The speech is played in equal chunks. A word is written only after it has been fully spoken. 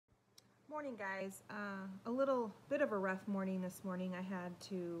Morning, guys. A little bit of a rough morning this morning. I had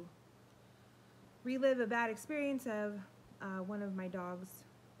to relive a bad experience of one of my dogs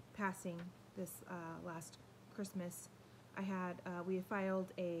passing this last Christmas. We had filed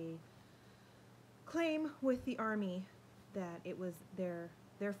a claim with the Army that it was their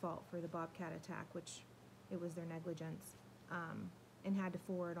fault for the Bobcat attack, which it was their negligence, and had to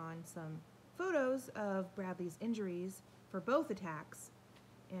forward on some photos of Bradley's injuries for both attacks.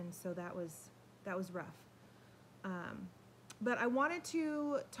 And so that was rough. But I wanted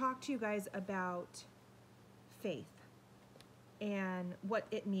to talk to you guys about faith and what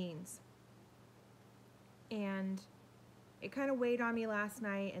it means. And it kind of weighed on me last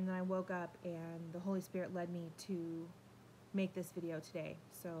night, and then I woke up and the Holy Spirit led me to make this video today.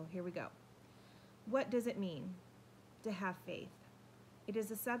 So here we go. What does it mean to have faith? It is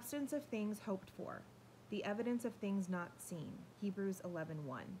the substance of things hoped for, the evidence of things not seen. Hebrews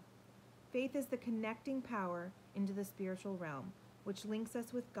 11:1. Faith is the connecting power into the spiritual realm, which links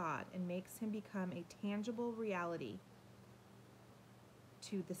us with God and makes him become a tangible reality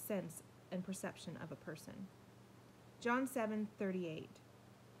to the sense and perception of a person. John 7:38.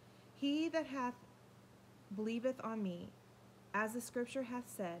 He that hath believeth on me, as the scripture hath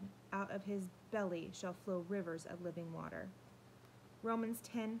said, out of his belly shall flow rivers of living water. Romans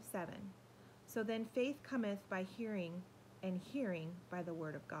 10:7. So then faith cometh by hearing, and hearing by the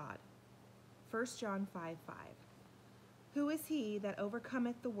word of God. 1 John 5:5. Who is he that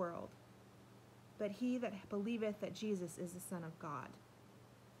overcometh the world, but he that believeth that Jesus is the Son of God?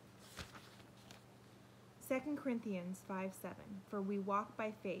 2 Corinthians 5:7. For we walk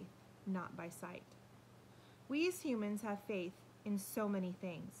by faith, not by sight. We as humans have faith in so many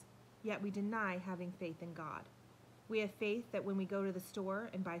things, yet we deny having faith in God. We have faith that when we go to the store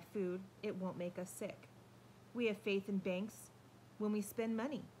and buy food, it won't make us sick. We have faith in banks when we spend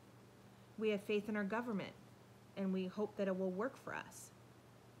money. We have faith in our government, and we hope that it will work for us.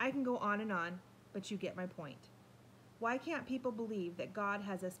 I can go on, but you get my point. Why can't people believe that God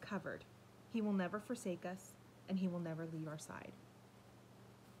has us covered? He will never forsake us, and he will never leave our side.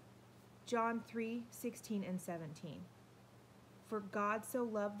 John 3:16 and 17. For God so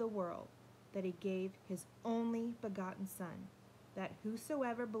loved the world, that he gave his only begotten Son, that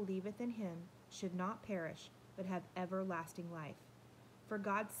whosoever believeth in him should not perish, but have everlasting life. For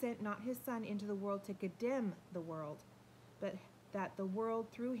God sent not his Son into the world to condemn the world, but that the world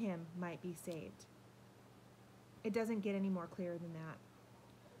through him might be saved. It doesn't get any more clear than that.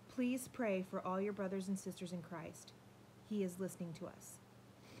 Please pray for all your brothers and sisters in Christ. He is listening to us.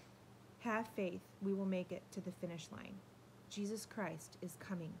 Have faith, we will make it to the finish line. Jesus Christ is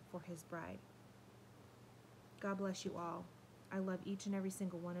coming for his bride. God bless you all. I love each and every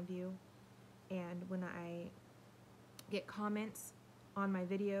single one of you. And when I get comments on my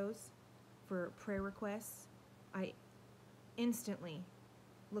videos for prayer requests, I instantly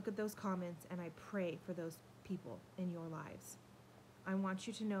look at those comments and I pray for those people in your lives. I want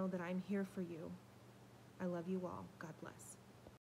you to know that I'm here for you. I love you all. God bless.